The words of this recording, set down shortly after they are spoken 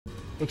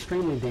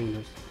extremely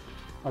dangerous,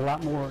 a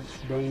lot more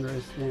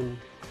dangerous than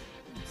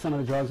some of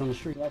the drugs on the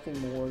street. Nothing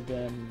more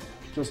than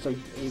just a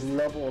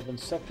level of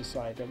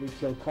insecticide that we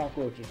kill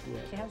cockroaches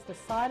with. It has the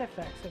side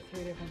effects of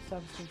 3 different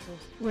substances: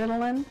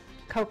 Ritalin,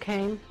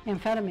 cocaine,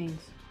 amphetamines.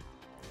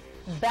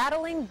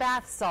 Battling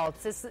bath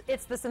salts.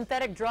 It's the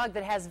synthetic drug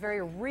that has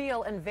very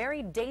real and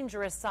very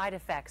dangerous side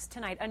effects.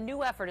 Tonight, a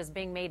new effort is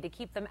being made to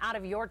keep them out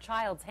of your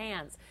child's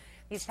hands.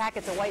 These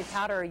packets of white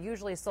powder are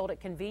usually sold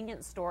at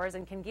convenience stores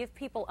and can give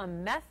people a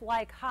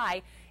meth-like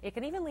high. It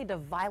can even lead to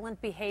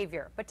violent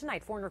behavior. But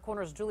tonight, Foreign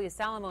Corner's Julia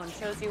Salamone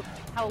shows you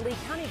how Lee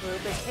County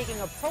Group is taking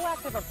a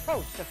proactive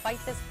approach to fight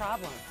this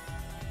problem.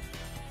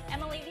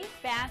 Emily, these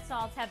bath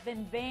salts have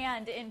been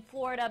banned in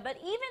Florida, but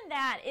even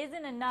that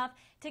isn't enough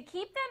to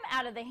keep them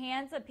out of the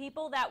hands of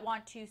people that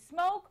want to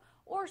smoke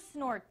or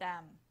snort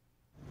them.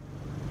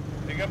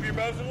 Pick up your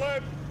bows and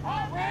load.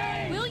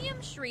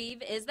 William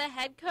Shreve is the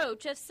head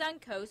coach of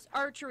Suncoast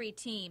Archery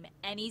Team,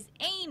 and he's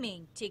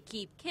aiming to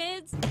keep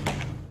kids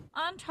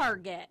on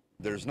target.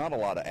 There's not a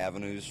lot of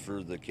avenues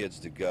for the kids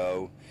to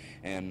go,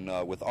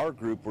 and with our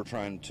group, we're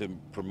trying to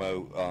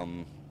promote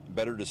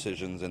better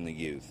decisions in the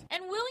youth.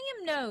 And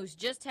William knows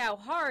just how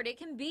hard it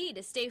can be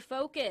to stay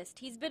focused.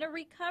 He's been a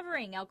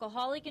recovering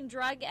alcoholic and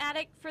drug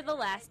addict for the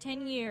last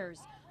 10 years.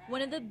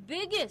 One of the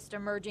biggest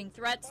emerging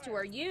threats to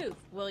our youth,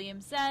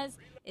 William says,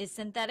 is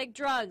synthetic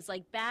drugs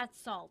like bath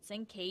salts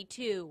and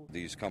K2.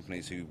 These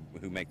companies who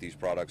make these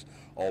products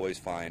always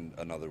find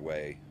another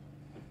way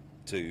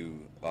to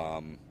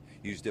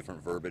use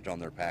different verbiage on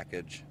their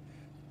package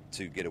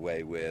to get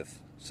away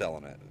with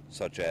selling it,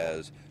 such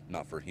as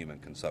not for human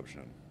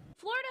consumption.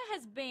 Florida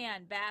has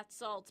banned bath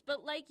salts,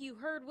 but like you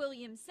heard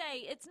William say,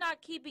 it's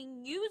not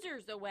keeping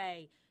users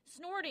away.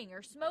 Snorting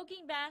or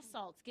smoking bath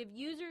salts give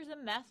users a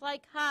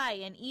meth-like high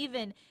and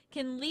even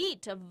can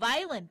lead to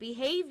violent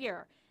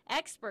behavior.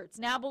 Experts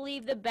now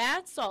believe the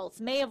bath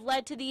salts may have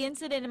led to the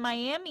incident in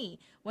Miami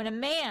when a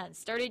man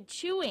started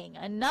chewing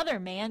another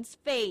man's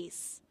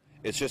face.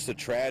 It's just a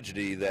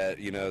tragedy that,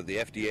 the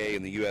FDA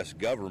and the U.S.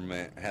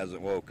 government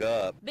hasn't woke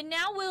up. But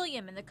now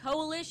William and the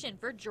Coalition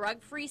for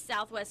Drug-Free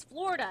Southwest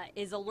Florida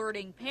is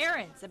alerting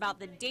parents about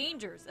the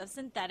dangers of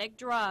synthetic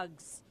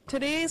drugs.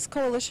 Today's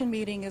coalition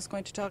meeting is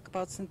going to talk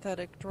about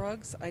synthetic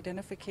drugs,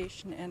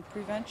 identification, and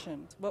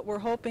prevention. What we're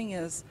hoping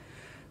is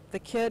the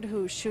kid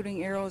who's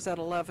shooting arrows at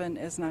 11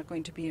 is not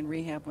going to be in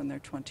rehab when they're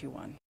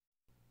 21.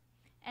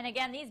 And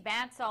again, these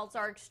bath salts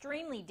are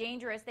extremely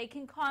dangerous. They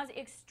can cause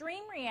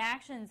extreme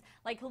reactions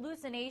like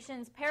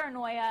hallucinations,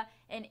 paranoia,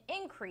 and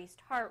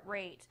increased heart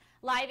rate.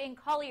 Live in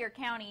Collier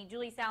County,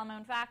 Julie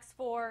Salamone, Fox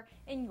 4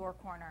 in your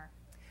corner.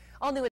 All new